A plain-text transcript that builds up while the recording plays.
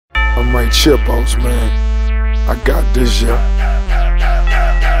I'm right Chipos, man. I got this, yeah.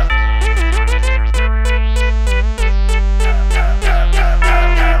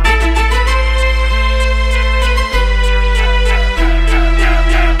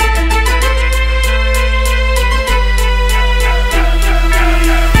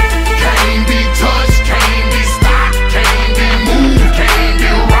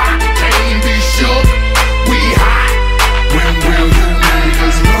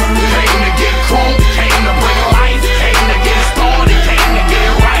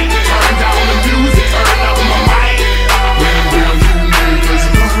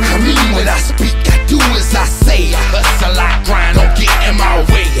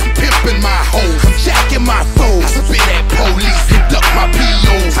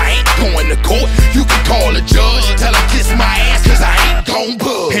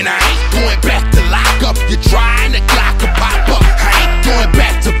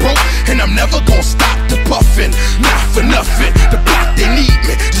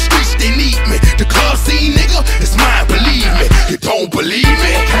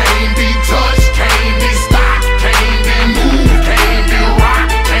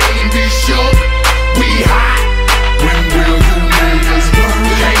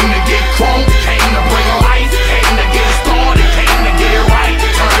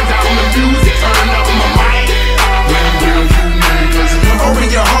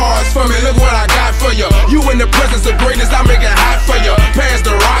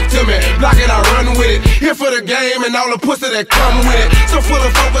 For the game and all the pussy that come with it. So full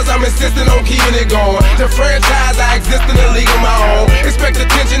of focus, I'm insisting on keeping it going. The franchise, I exist in a league of my own. Expect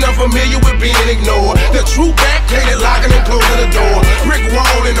attention, I'm familiar with being ignored. The true back, hated locking and closing the door. Brick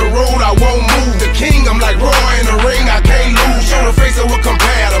wall in the road, I won't move. The king, I'm like Roy in the ring, I can't lose. Show the face of what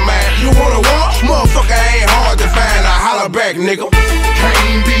compare to man. You wanna war? Motherfucker ain't hard to find. I holler back, nigga.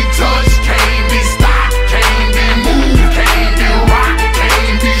 Can't be touched, can't be stopped, can't be moved, can't be rocked,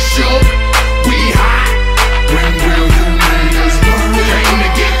 can't be shook. We hot. When will you niggas learn? Came to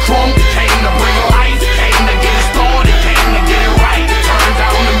get crunk, came to bring life, came to get it started, came to get it right. Turn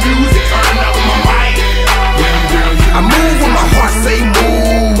down the music, turn up my mic. When will you I move when my heart say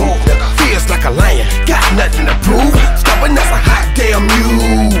move. Feels like a lion, got nothing to prove. Stubborn as a hot damn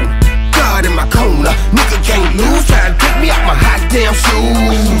mule. God in my corner, nigga can't lose. Try to take me out my hot damn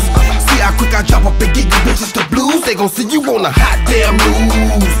shoes. See how quick I drop up and get you bitches the blues. They gon' see you on the hot damn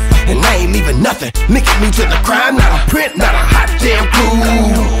news. And I ain't leaving nothing, linking me to the crime. Not a print, not a hot damn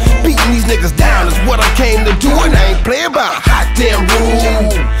clue. Beating these niggas down is what I came to do. And I ain't playing by a hot damn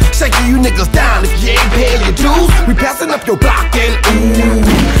rule. Shaking you niggas down if you ain't paying your dues. We passing up your block and ooh,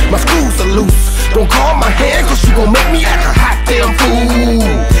 my screws are loose. Don't call my hand cause you gon' make me act a hot damn fool.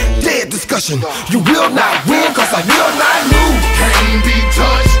 Dead discussion, you will not win cause I will not